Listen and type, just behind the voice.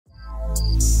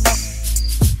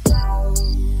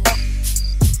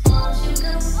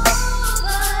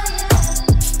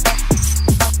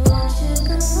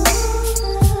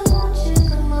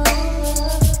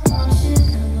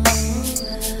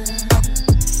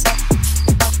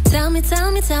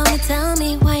tell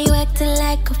me why you acting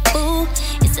like a fool.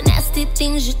 It's the nasty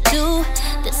things you do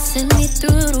that send me through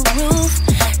the roof.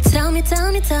 Tell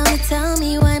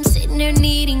me why I'm sitting there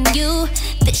needing you.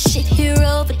 This shit here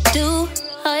overdue.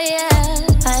 Oh yeah,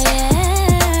 oh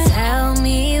yeah. Tell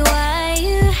me why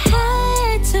you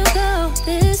had to go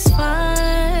this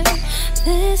far,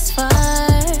 this far.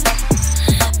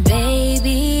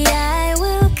 Baby, I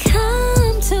will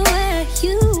come to where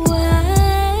you are.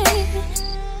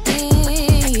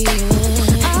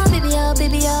 Oh baby, oh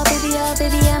baby, oh baby, oh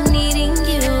baby, I'm needing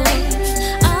you.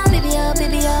 Oh baby, oh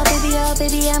baby, oh baby, oh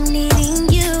baby, I'm needing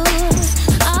you.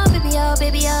 Oh baby, oh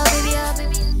baby, oh baby, oh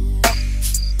baby.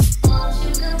 Won't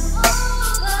you come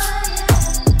over?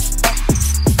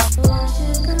 Won't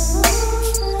you come over?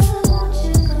 Won't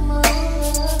you come over?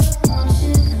 Won't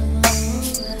you come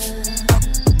over?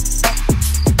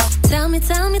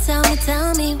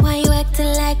 Tell me why you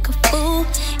acting like a fool.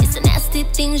 It's the nasty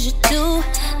things you do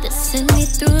that send me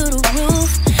through the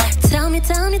roof. Tell me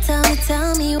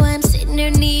why I'm sitting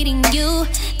there needing you.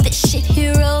 This shit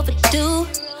here overdue.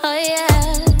 Oh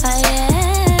yeah, oh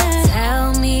yeah.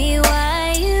 Tell me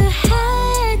why you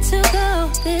had to go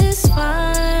this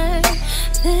far,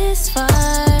 this far.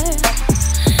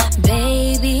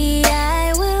 Baby,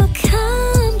 I will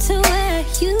come to where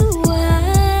you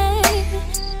are.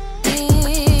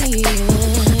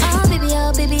 Oh baby,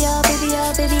 oh baby, oh baby,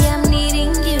 oh baby, I'm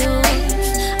needing you.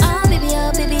 Oh baby,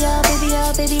 oh baby, oh baby,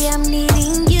 oh baby, I'm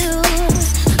needing you.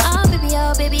 Oh baby,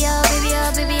 oh baby, oh baby,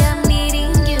 oh baby, I'm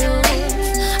needing you.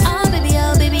 Oh baby,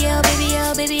 oh baby, oh baby,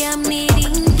 oh baby, I'm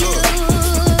needing you.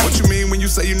 What you mean when you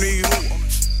say you need who?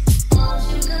 Won't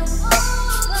you come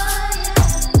over?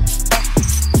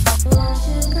 Won't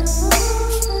you come over?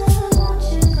 Won't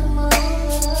you come over?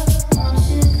 Won't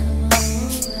you come over?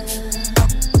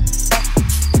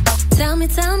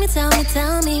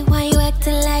 Tell me why you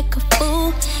acting like a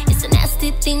fool. It's the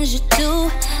nasty things you do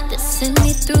that send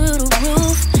me through the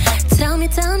roof.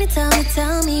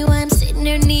 Tell me why I'm sitting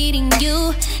there needing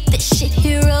you. This shit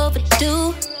here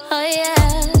overdue. Oh yeah,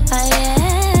 oh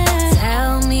yeah.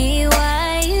 Tell me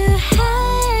why you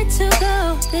had to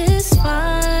go this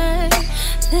far,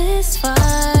 this far.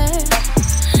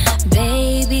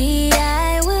 Baby,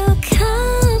 I will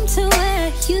come to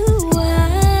where you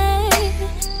are.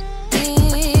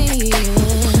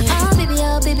 Oh baby,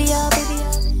 oh baby, oh baby,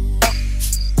 oh.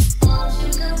 Won't you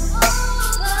come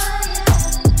over?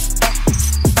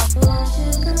 Won't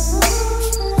you come over?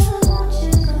 Won't you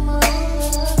come over?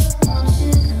 Won't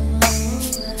you come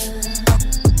over?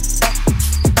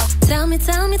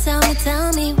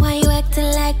 Tell me why you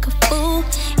acting like a fool.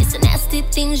 It's the nasty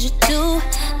things you do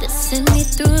that send me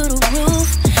through the roof.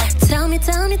 Tell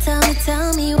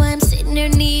me why I'm sitting there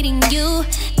needing you.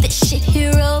 This shit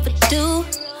here overdue.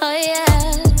 Oh yeah,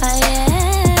 oh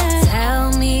yeah.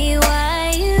 Tell me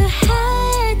why you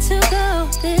had to go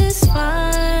this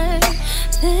far,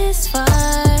 this far.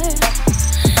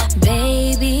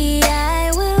 Baby,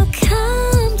 I will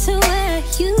come to where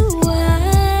you are.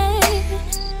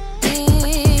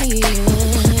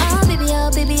 Oh baby, oh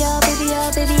baby, oh baby,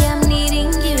 oh baby, I'm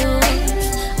needing you.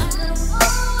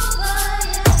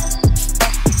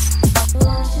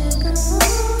 Won't you come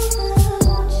over?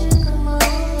 Won't you come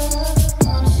over?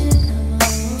 Won't you come over?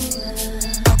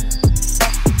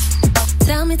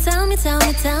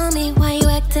 Tell me why you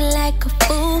acting like a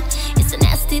fool. It's the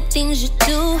nasty things you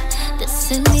do that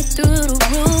send me through the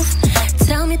roof.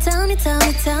 Tell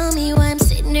me why I'm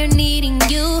sitting there needing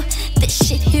you. This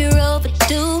shit here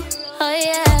overdue. Oh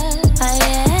yeah, oh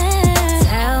yeah.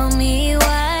 Tell me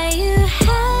why you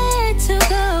had to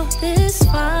go this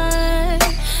far,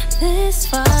 this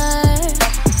far.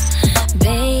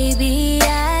 Baby,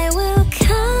 I will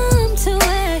come to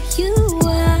where you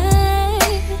are.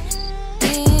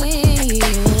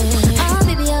 Oh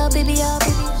baby, oh baby, oh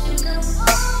baby. Won't you come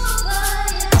over?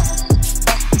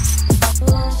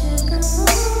 Won't you come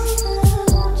over?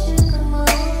 Won't you come over?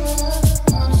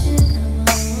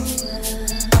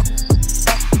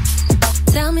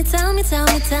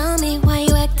 Tell me why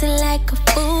you acting like a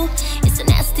fool. It's the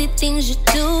nasty things you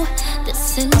do that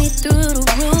send me through the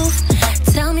roof.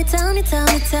 Tell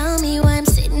me why I'm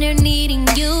sitting there needing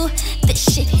you. This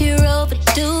shit here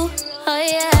overdue. Oh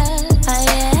yeah.